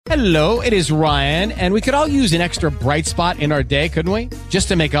Hello, it is Ryan, and we could all use an extra bright spot in our day, couldn't we? Just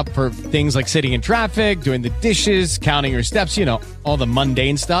to make up for things like sitting in traffic, doing the dishes, counting your steps, all the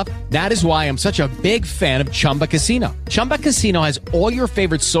mundane stuff. That is why I'm such a big fan of Chumba Casino. Chumba Casino has all your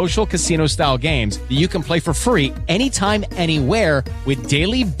favorite social casino-style games that you can play for free anytime, anywhere with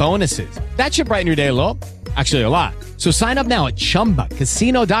daily bonuses. That should brighten your day a little. Actually, a lot. So sign up now at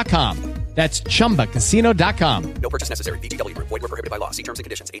ChumbaCasino.com. That's ChumbaCasino.com. No purchase necessary. VGW Group. Void where prohibited by law. See terms and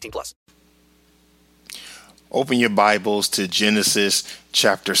conditions. 18+. Open your Bibles to Genesis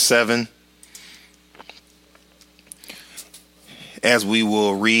chapter 7. As we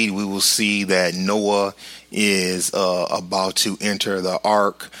will read, we will see that Noah is about to enter the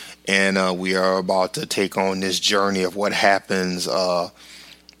ark, and we are about to take on this journey of what happens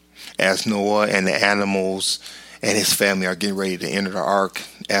as Noah and the animals and his family are getting ready to enter the ark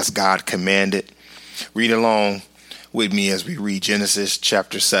as God commanded. Read along with me as we read Genesis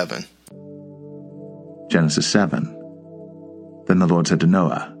chapter 7. Genesis 7. Then the Lord said to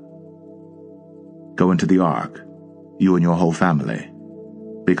Noah, "Go into the ark, you and your whole family,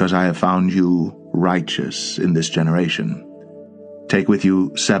 because I have found you righteous in this generation. Take with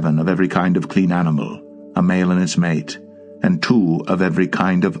you 7 of every kind of clean animal, a male and its mate, and 2 of every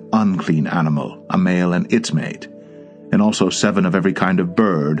kind of unclean animal, a male and its mate, and also 7 of every kind of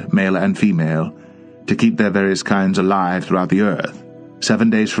bird, male and female, to keep their various kinds alive throughout the earth. 7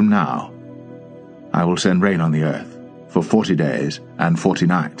 days from now, I will send rain on the earth for 40 days and 40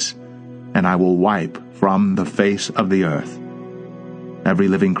 nights, and I will wipe from the face of the earth every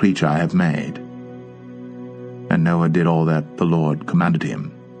living creature I have made." And Noah did all that the Lord commanded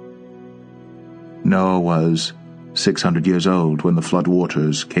him. Noah was 600 years old when the flood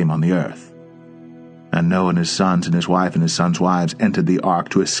waters came on the earth. And Noah and his sons and his wife and his sons' wives entered the ark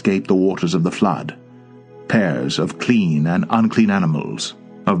to escape the waters of the flood. Pairs of clean and unclean animals,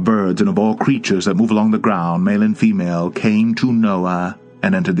 of birds and of all creatures that move along the ground, male and female, came to Noah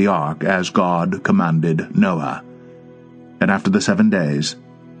and entered the ark as God commanded Noah. And after the 7 days,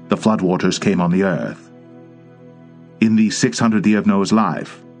 the flood waters came on the earth. In the 600th year of Noah's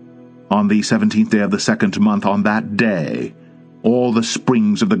life, on the 17th day of the 2nd month, on that day, all the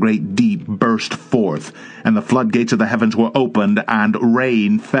springs of the great deep burst forth, and the floodgates of the heavens were opened, and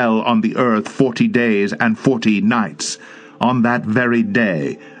rain fell on the earth 40 days and 40 nights. On that very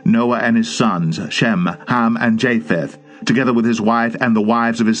day, Noah and his sons, Shem, Ham, and Japheth, together with his wife and the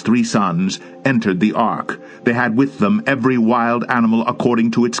wives of his 3 sons, entered the ark. They had with them every wild animal according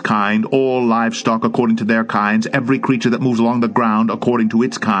to its kind, all livestock according to their kinds, every creature that moves along the ground according to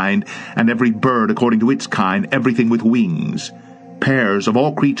its kind, and every bird according to its kind, everything with wings. Pairs of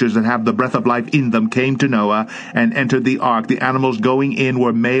all creatures that have the breath of life in them came to Noah and entered the ark. The animals going in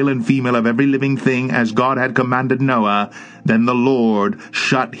were male and female of every living thing, as God had commanded Noah. Then the Lord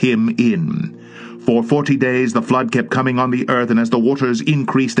shut him in. For 40 days the flood kept coming on the earth, and as the waters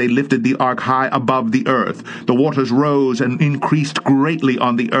increased, they lifted the ark high above the earth. The waters rose and increased greatly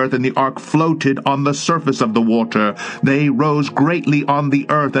on the earth, and the ark floated on the surface of the water. They rose greatly on the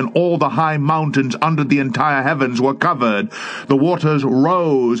earth, and all the high mountains under the entire heavens were covered. The waters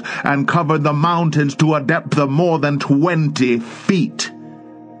rose and covered the mountains to a depth of more than 20 feet.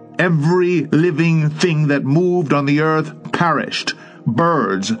 Every living thing that moved on the earth perished.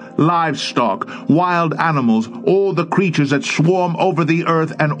 Birds, livestock, wild animals, all the creatures that swarm over the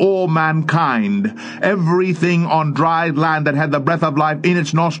earth, and all mankind. Everything on dry land that had the breath of life in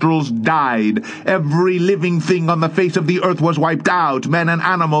its nostrils died. Every living thing on the face of the earth was wiped out, men and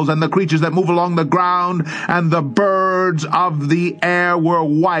animals, and the creatures that move along the ground, and the birds of the air were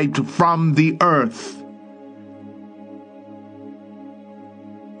wiped from the earth.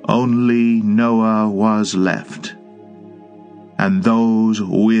 Only Noah was left, and those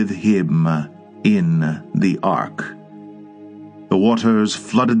with him in the ark. The waters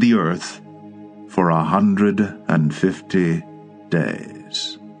flooded the earth for 150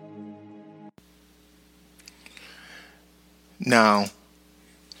 days. Now,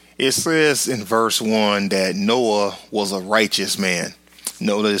 it says in verse 1 that Noah was a righteous man.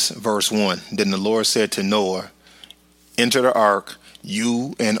 Notice verse 1. Then the Lord said to Noah, "Enter the ark,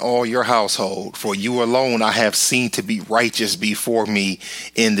 you and all your household, for you alone I have seen to be righteous before me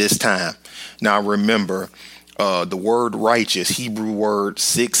in this time." Now remember, the word righteous, Hebrew word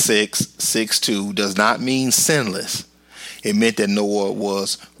 6662, does not mean sinless. It meant that Noah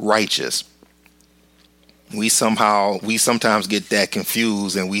was righteous. We sometimes get that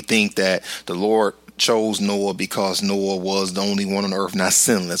confused, and we think that the Lord chose Noah because Noah was the only one on earth not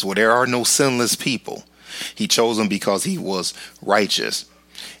sinless. Well, there are no sinless people. He chose him because he was righteous.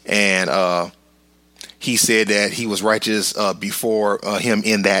 And he said that he was righteous before him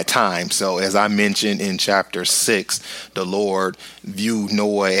in that time. So as I mentioned in chapter 6, the Lord viewed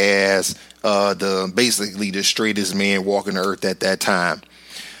Noah as basically the straightest man walking the earth at that time.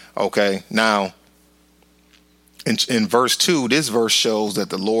 Okay, now in verse 2, this verse shows that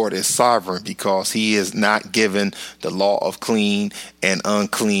the Lord is sovereign because he is not given the law of clean and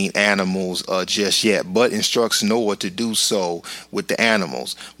unclean animals just yet, but instructs Noah to do so with the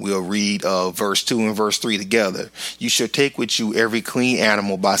animals. We'll read verse 2 and verse 3 together. You shall take with you every clean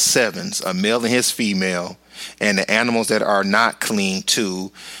animal by sevens, a male and his female, and the animals that are not clean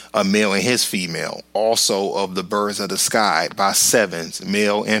too, a male and his female, also of the birds of the sky by sevens,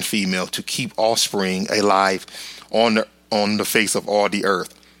 male and female, to keep offspring alive on the face of all the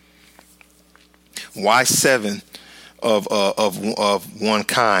earth. Why 7 of one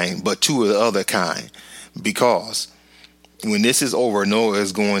kind, but 2 of the other kind? Because when this is over, Noah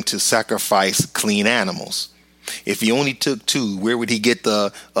is going to sacrifice clean animals. If he only took 2, where would he get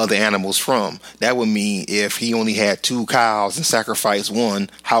the other animals from? That would mean if he only had 2 cows and sacrificed 1,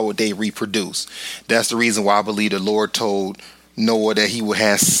 how would they reproduce? That's the reason why I believe the Lord told Noah that he would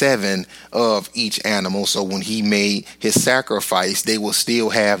have 7 of each animal. So when he made his sacrifice, they will still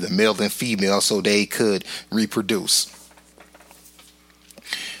have the male and female so they could reproduce.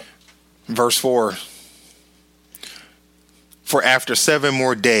 Verse 4. For after 7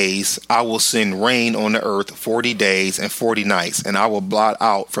 more days, I will send rain on the earth 40 days and 40 nights, and I will blot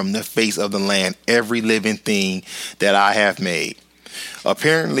out from the face of the land every living thing that I have made.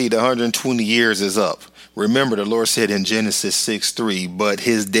 Apparently, the 120 years is up. Remember, the Lord said in Genesis 6:3, but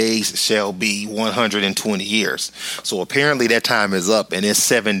his days shall be 120 years. So apparently that time is up and it's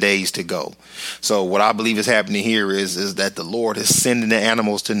 7 days to go. So what I believe is happening here is that the Lord is sending the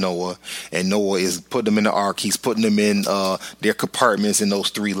animals to Noah, and Noah is putting them in the ark. He's putting them in their compartments in those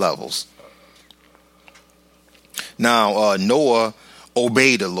 3 levels. Now, Noah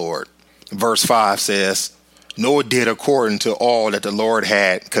obeyed the Lord. Verse 5 says, Noah did according to all that the Lord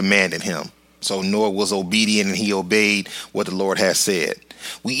had commanded him. So Noah was obedient and he obeyed what the Lord has said.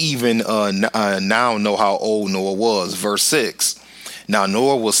 We even now know how old Noah was. Verse 6. Now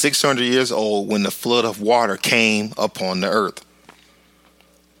Noah was 600 years old when the flood of water came upon the earth.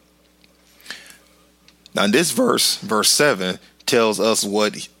 Now this verse 7, tells us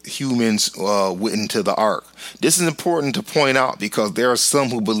what humans went into the ark. This is important to point out because there are some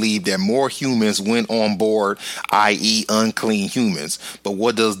who believe that more humans went on board, i.e. unclean humans. But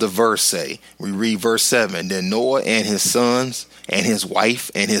what does the verse say? We read verse 7. Then Noah and his sons and his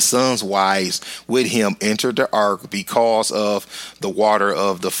wife and his sons' wives with him entered the ark because of the water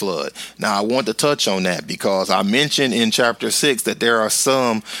of the flood. Now, I want to touch on that because I mentioned in chapter 6 that there are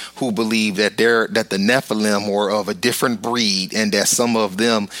some who believe that the Nephilim were of a different breed and that some of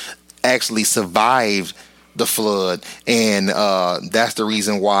them actually survived the flood, and that's the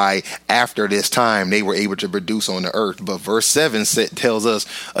reason why after this time they were able to produce on the earth. But verse 7 tells us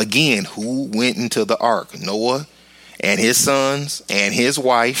again who went into the ark. Noah and his sons and his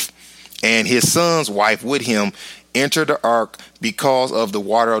wife and his son's wife with him entered the ark because of the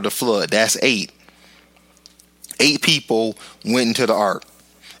water of the flood. That's 8. 8 people went into the ark.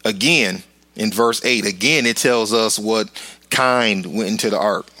 Again, in verse 8, again it tells us what kind went into the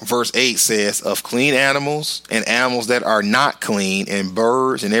ark. Verse 8 says, of clean animals and animals that are not clean, and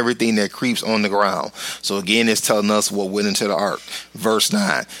birds and everything that creeps on the ground. So again, it's telling us what went into the ark. Verse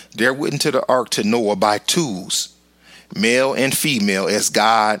 9, there went into the ark to Noah by twos, male and female, as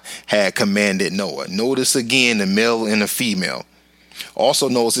God had commanded Noah. Notice again the male and the female. Also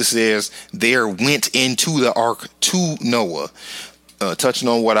notice it says there went into the ark to Noah. Touching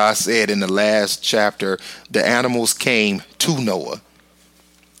on what I said in the last chapter, the animals came to Noah.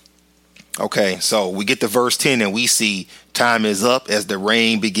 Okay, so we get to verse 10 and we see time is up as the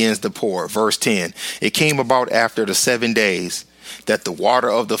rain begins to pour. Verse 10, it came about after the 7 days that the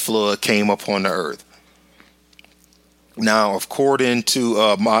water of the flood came upon the earth. Now, according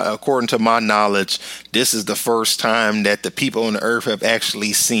to my knowledge, this is the first time that the people on the earth have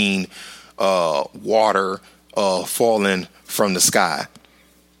actually seen water falling from the sky.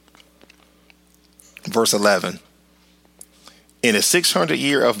 Verse 11. In the 600th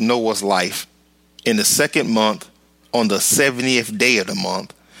year of Noah's life, in the 2nd month, on the 70th day of the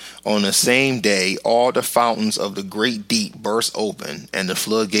month, on the same day, all the fountains of the great deep burst open, and the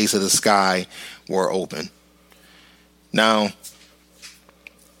floodgates of the sky were open. Now,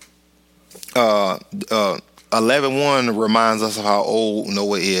 11:1 reminds us of how old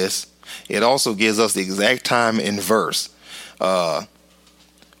Noah is. It also gives us the exact time in verse.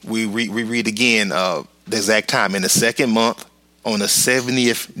 We read again the exact time in the 2nd month on the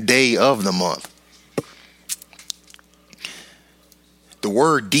 70th day of the month. The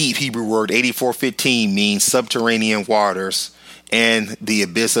word deep, Hebrew word 8415, means subterranean waters and the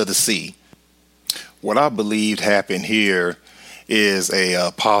abyss of the sea. What I believed happened here is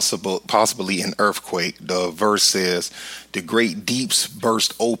a possibly an earthquake. The verse says the great deeps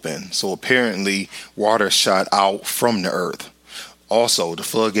burst open. So apparently water shot out from the earth. Also, the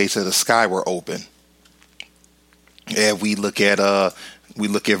floodgates of the sky were open. And we look at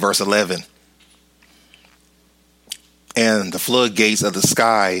verse 11. And the floodgates of the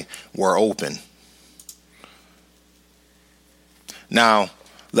sky were open. Now,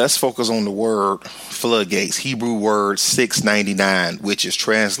 let's focus on the word floodgates, Hebrew word 699, which is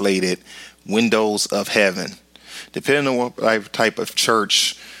translated windows of heaven. Depending on what type of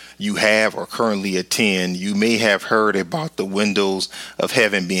church you have or currently attend, you may have heard about the windows of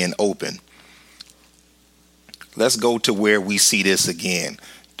heaven being open. Let's go to where we see this again.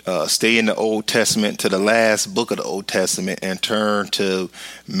 Stay in the Old Testament to the last book of the Old Testament and turn to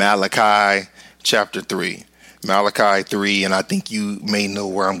Malachi chapter 3. Malachi 3, and I think you may know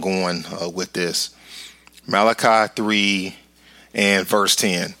where I'm going with this. Malachi 3 and verse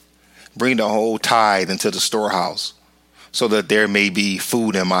 10. Bring the whole tithe into the storehouse, so that there may be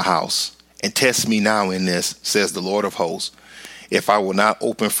food in my house. And test me now in this, says the Lord of hosts, if I will not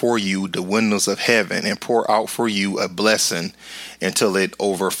open for you the windows of heaven and pour out for you a blessing until it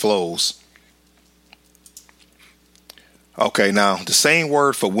overflows. Okay, now the same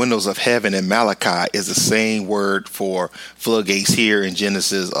word for windows of heaven in Malachi is the same word for floodgates here in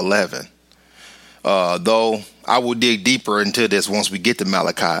Genesis 11. Though I will dig deeper into this once we get to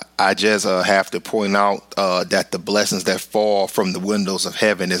Malachi, I just have to point out that the blessings that fall from the windows of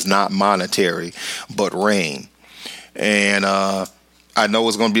heaven is not monetary, but rain. And I know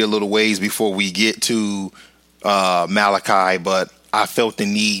it's going to be a little ways before we get to Malachi, but I felt the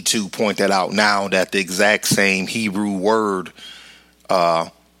need to point that out now that the exact same Hebrew word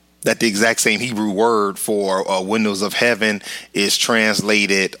for windows of heaven is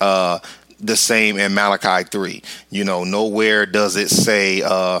translated the same in Malachi 3. You know, nowhere does it say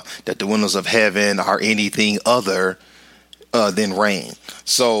that the windows of heaven are anything other than rain.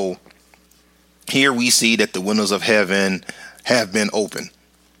 So here we see that the windows of heaven have been opened.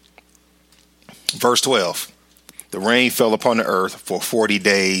 Verse 12. The rain fell upon the earth for 40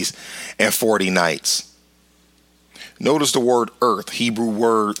 days and 40 nights. Notice the word earth, Hebrew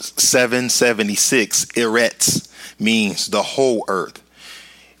word 776, eretz, means the whole earth.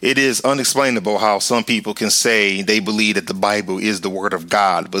 It is unexplainable how some people can say they believe that the Bible is the word of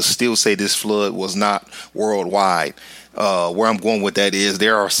God, but still say this flood was not worldwide. Where I'm going with that is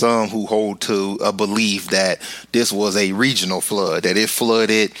there are some who hold to a belief that this was a regional flood, that it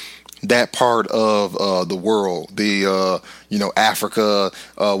flooded that part of the world, Africa,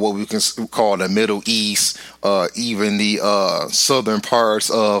 what we can call the Middle East, even the southern parts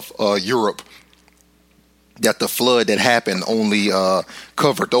of Europe, that the flood that happened only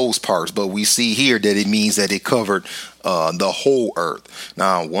covered those parts. But we see here that it means that it covered the whole earth.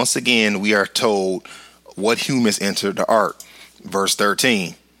 Now, once again, we are told what humans entered the ark. Verse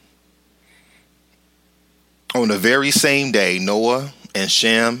 13. On the very same day, Noah and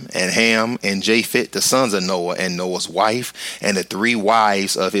Shem and Ham and Japheth, the sons of Noah, and Noah's wife, and the 3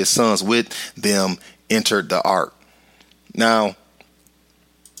 wives of his sons with them entered the ark. Now,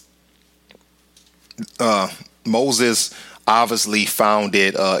 Moses obviously found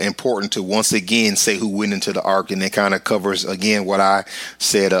it important to once again say who went into the ark, and it kind of covers again what I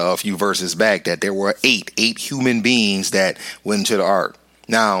said a few verses back, that there were eight human beings that went into the ark.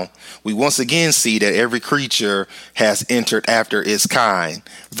 Now, we once again see that every creature has entered after its kind.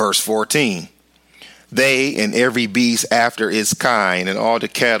 Verse 14. They and every beast after its kind, and all the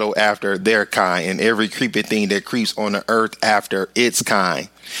cattle after their kind, and every creeping thing that creeps on the earth after its kind,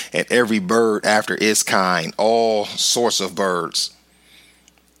 and every bird after its kind, all sorts of birds.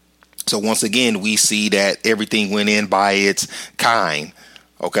 So once again, we see that everything went in by its kind.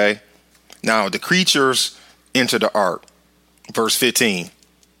 Okay. Now the creatures enter the ark. Verse 15.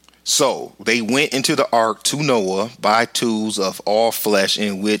 So they went into the ark to Noah by twos of all flesh,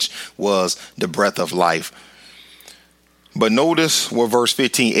 in which was the breath of life. But notice what verse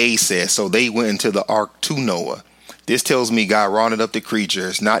 15a says. So they went into the ark to Noah. This tells me God rounded up the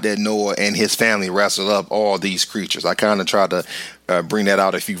creatures, not that Noah and his family wrestled up all these creatures. I kind of tried to bring that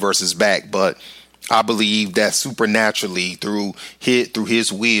out a few verses back, but I believe that supernaturally through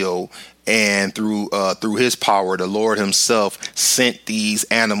his will and through his power, the Lord himself sent these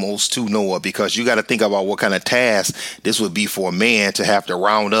animals to Noah, because you got to think about what kind of task this would be for a man to have to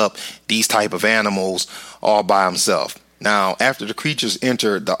round up these type of animals all by himself. Now, after the creatures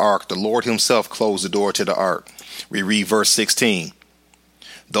entered the ark, the Lord himself closed the door to the ark. We read verse 16.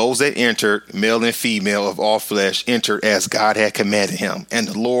 Those that entered, male and female of all flesh, entered as God had commanded him, and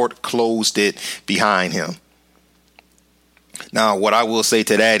the Lord closed it behind him. Now, what I will say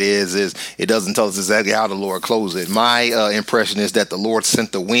to that is it doesn't tell us exactly how the Lord closed it. My impression is that the Lord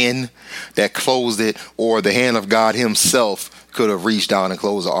sent the wind that closed it, or the hand of God himself could have reached down and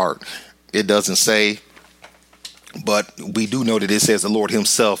closed the ark. It doesn't say, but we do know that it says the Lord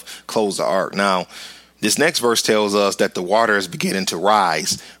himself closed the ark. Now, this next verse tells us that the water is beginning to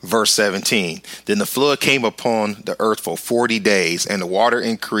rise. Verse 17. Then the flood came upon the earth for 40 days, and the water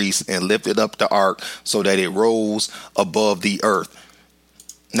increased and lifted up the ark so that it rose above the earth.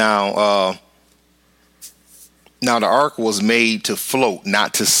 Now the ark was made to float,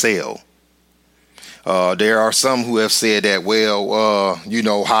 not to sail. There are some who have said that,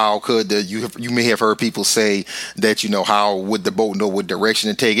 how could you may have heard people say that, how would the boat know what direction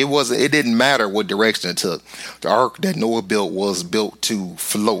to take? It didn't matter what direction it took. The ark that Noah built was built to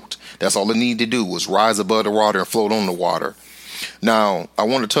float. That's all it needed to do, was rise above the water and float on the water. Now, I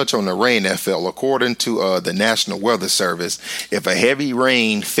want to touch on the rain that fell. According to the National Weather Service, if a heavy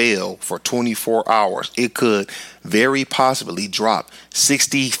rain fell for 24 hours, it could very possibly drop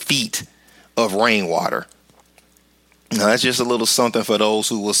 60 feet of rainwater. Now, that's just a little something for those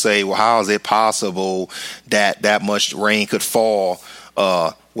who will say, well, how is it possible that much rain could fall?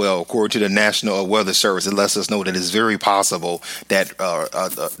 According to the National Weather Service, it lets us know that it's very possible that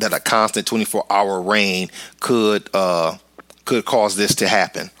a constant 24-hour rain could cause this to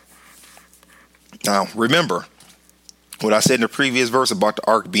happen. Now, remember what I said in the previous verse about the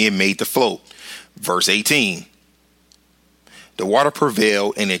ark being made to float. Verse 18. The water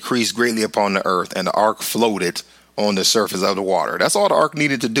prevailed and increased greatly upon the earth, and the ark floated on the surface of the water. That's all the ark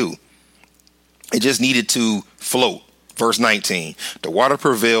needed to do. It just needed to float. Verse 19. The water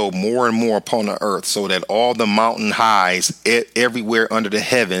prevailed more and more upon the earth, so that all the mountain highs everywhere under the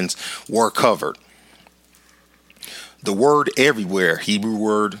heavens were covered. The word everywhere, Hebrew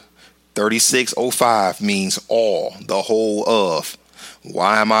word 3605, means all, the whole of.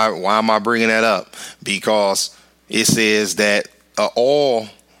 Why am I bringing that up? Because it says that all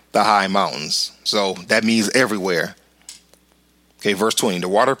the high mountains. So that means everywhere. Okay, verse 20. The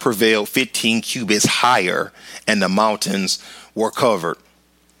water prevailed 15 cubits higher, and the mountains were covered.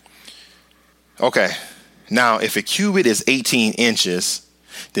 Okay, now if a cubit is 18 inches,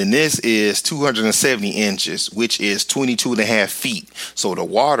 then this is 270 inches, which is 22 and a half feet. So the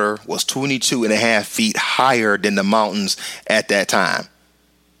water was 22 and a half feet higher than the mountains at that time.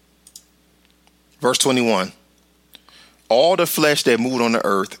 Verse 21. All the flesh that moved on the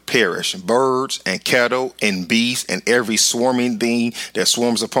earth perished, birds and cattle and beasts and every swarming thing that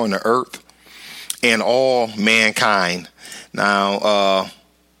swarms upon the earth, and all mankind. Now,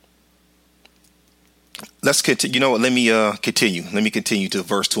 let's continue. You know what? Let me continue. Let me continue to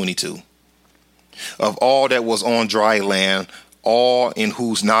verse 22. Of all that was on dry land, all in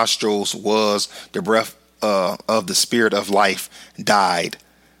whose nostrils was the breath of the spirit of life died.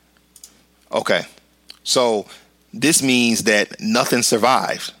 Okay, so this means that nothing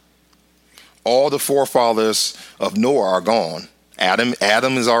survived. All the forefathers of Noah are gone. Adam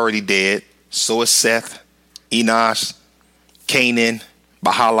is already dead. So is Seth, Enosh, Canaan,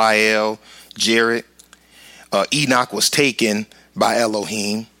 Mahalalel, Jared. Enoch was taken by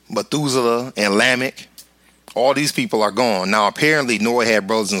Elohim. Methuselah and Lamech. All these people are gone. Now, apparently, Noah had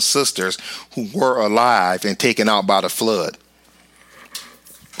brothers and sisters who were alive and taken out by the flood.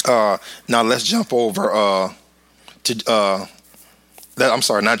 Now, let's jump over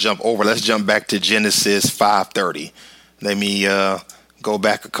let's jump back to Genesis 5:30. Let me go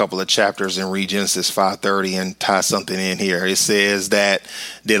back a couple of chapters and read Genesis 5:30 and tie something in here. It says that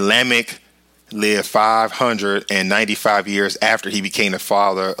Lamech lived 595 years after he became the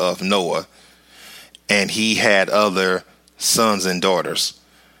father of Noah, and he had other sons and daughters.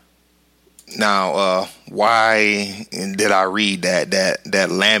 Now, why did I read that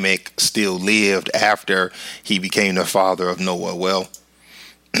Lamech still lived after he became the father of Noah? Well,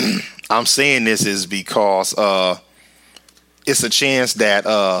 I'm saying this is because it's a chance that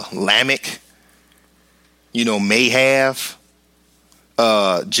Lamech, may have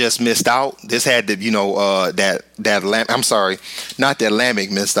just missed out. This had to, I'm sorry, not that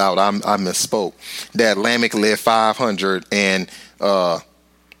Lamech missed out. I misspoke. That Lamech lived 500 and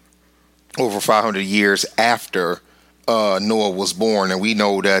over 500 years after Noah was born, and we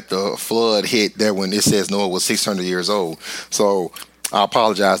know that the flood hit there when it says Noah was 600 years old. So I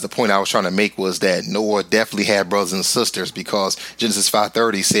apologize. The point I was trying to make was that Noah definitely had brothers and sisters, because Genesis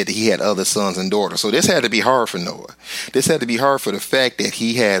 5:30 said that he had other sons and daughters. So this had to be hard for Noah. This had to be hard for the fact that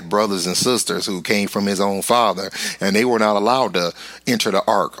he had brothers and sisters who came from his own father, and they were not allowed to enter the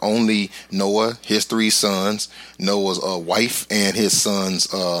ark. Only Noah, his 3 sons, Noah's wife, and his sons'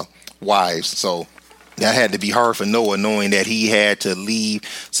 wives. So that had to be hard for Noah, knowing that he had to leave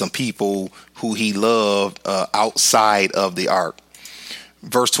some people who he loved outside of the ark.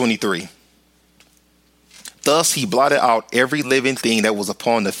 Verse 23. Thus he blotted out every living thing that was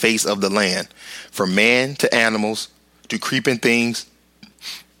upon the face of the land, from man to animals, to creeping things,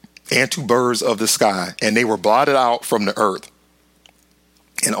 and to birds of the sky, and they were blotted out from the earth.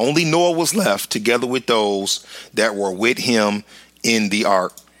 And only Noah was left, together with those that were with him in the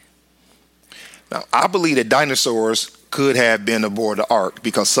ark. Now, I believe that dinosaurs could have been aboard the ark,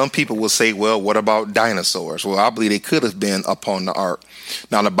 because some people will say, well, what about dinosaurs? Well, I believe they could have been upon the ark.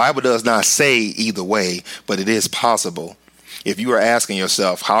 Now, the Bible does not say either way, but it is possible. If you are asking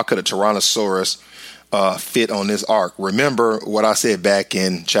yourself, how could a Tyrannosaurus fit on this ark? Remember what I said back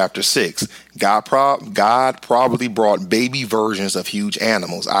in chapter 6. God probably brought baby versions of huge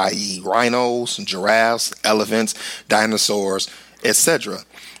animals, i.e. rhinos, giraffes, elephants, dinosaurs, etc.,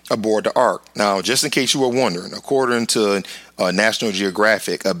 aboard the ark. Now, just in case you were wondering, according to National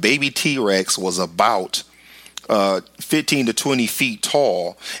Geographic, a baby T-Rex was about 15 to 20 feet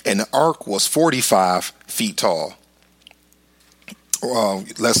tall, and the ark was 45 feet tall.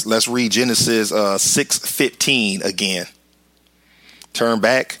 Let's read Genesis 6:15 again. Turn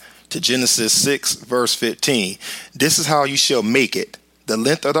back to Genesis 6 verse 15. This is how you shall make it. The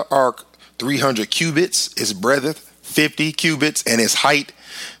length of the ark 300 cubits, its breadth 50 cubits, and its height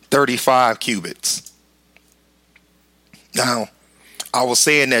 35 cubits. Now, I was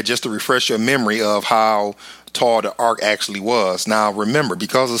saying that just to refresh your memory of how tall the ark actually was. Now, remember,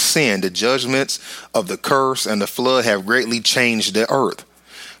 because of sin, the judgments of the curse and the flood have greatly changed the earth.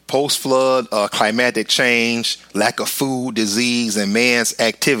 Post-flood climatic change, lack of food, disease, and man's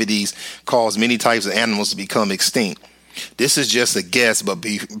activities caused many types of animals to become extinct. This is just a guess, but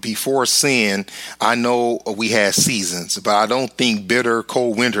before sin, I know we had seasons, but I don't think bitter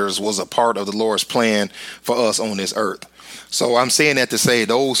cold winters was a part of the Lord's plan for us on this earth. So I'm saying that to say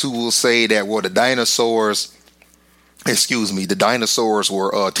those who will say that, well, the dinosaurs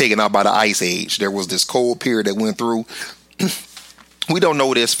were taken out by the ice age. There was this cold period that went through. We don't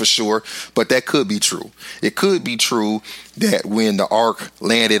know this for sure, but that could be true. It could be true that when the ark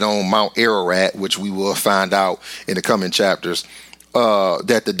landed on Mount Ararat, which we will find out in the coming chapters,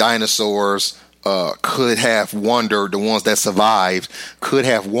 that the dinosaurs could have wandered, the ones that survived could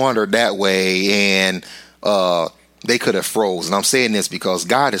have wandered that way, and they could have froze. And I'm saying this because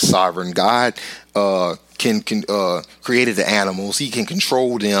God is sovereign. God can created the animals. He can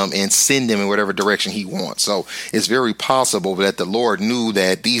control them and send them in whatever direction he wants. So it's very possible that the Lord knew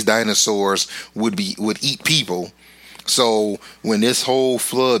that these dinosaurs would eat people. So when this whole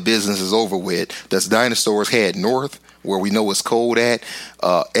flood business is over with, the dinosaurs head north, where we know it's cold at,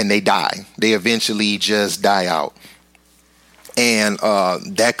 and they die. They eventually just die out. And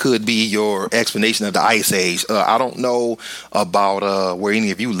that could be your explanation of the ice age. I don't know about where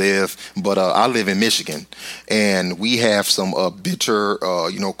any of you live, but I live in Michigan, and we have some bitter,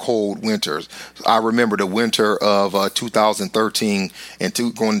 cold winters. I remember the winter of 2013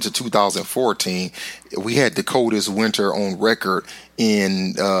 and going into 2014. We had the coldest winter on record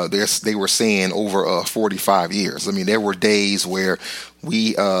in they were saying over 45 years. I mean, there were days where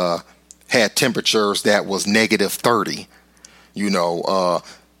we had temperatures that was negative 30.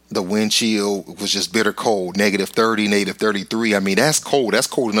 The wind chill was just bitter cold, negative 30, negative 33. I mean, that's cold. That's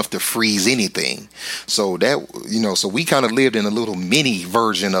cold enough to freeze anything. So so we kind of lived in a little mini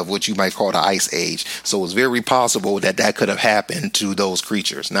version of what you might call the ice age. So it's very possible that could have happened to those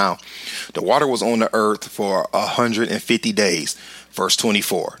creatures. Now, the water was on the earth for 150 days. Verse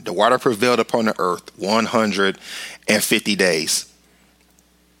 24, the water prevailed upon the earth 150 days.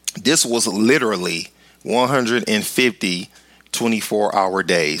 This was literally 150 24-hour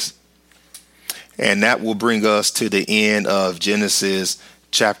days. And that will bring us to the end of Genesis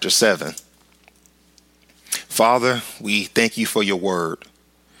chapter 7. Father, we thank you for your word.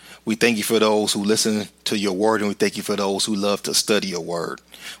 We thank you for those who listen to your word, and we thank you for those who love to study your word.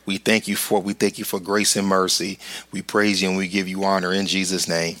 We thank you for grace and mercy. We praise you and we give you honor in Jesus'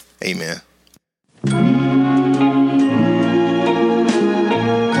 name. Amen.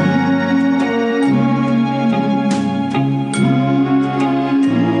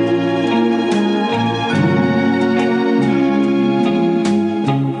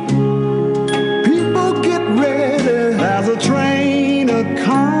 People get ready as a train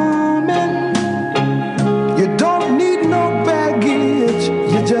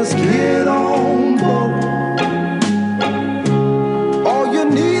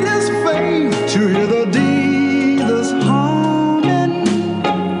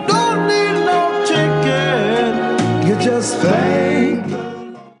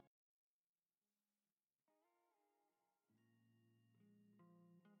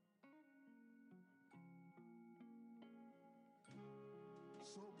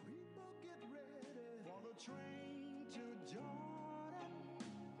So people get ready for the train to Jordan,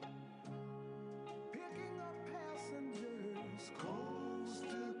 picking up passengers coast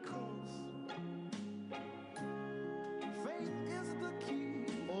to coast. Faith is the key,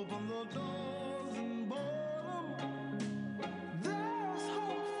 open the doors and board 'em. There's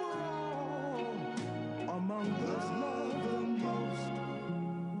hope for all among those loved the most.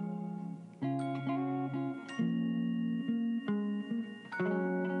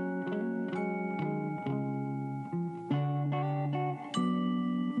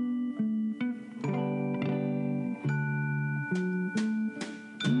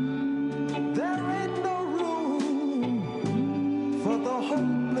 There ain't no room for the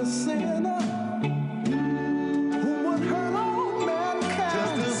hopeless sinner who would hurt all mankind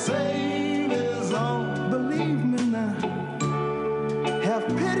just to save his own. Believe me now, have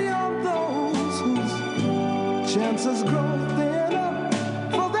pity on those whose chances grow thinner,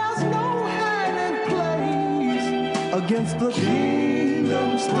 for there's no hiding place against the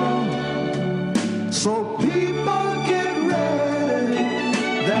kingdom's throne. So people get ready,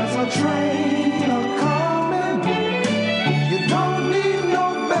 there's a train a-coming. You don't need no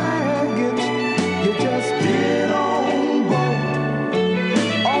baggage, you just get on board.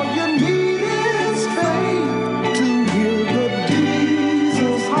 All you need is faith to hear the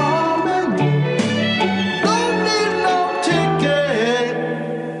diesels humming. Don't need no ticket,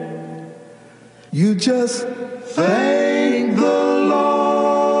 you just thank the Lord.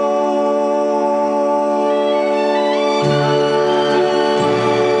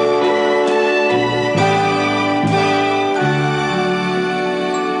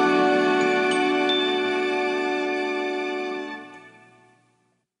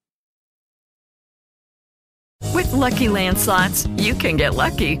 With Lucky Land Slots, you can get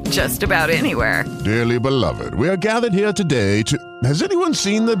lucky just about anywhere. Dearly beloved, we are gathered here today to... Has anyone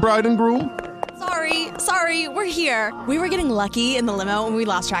seen the bride and groom? Sorry, we're here. We were getting lucky in the limo and we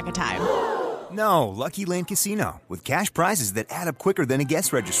lost track of time. No, Lucky Land Casino, with cash prizes that add up quicker than a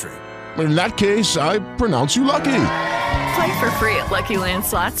guest registry. In that case, I pronounce you lucky. Play for free at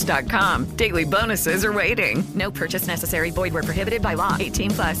LuckyLandSlots.com. Daily bonuses are waiting. No purchase necessary. Void where prohibited by law.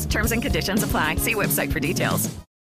 18+. Terms and conditions apply. See website for details.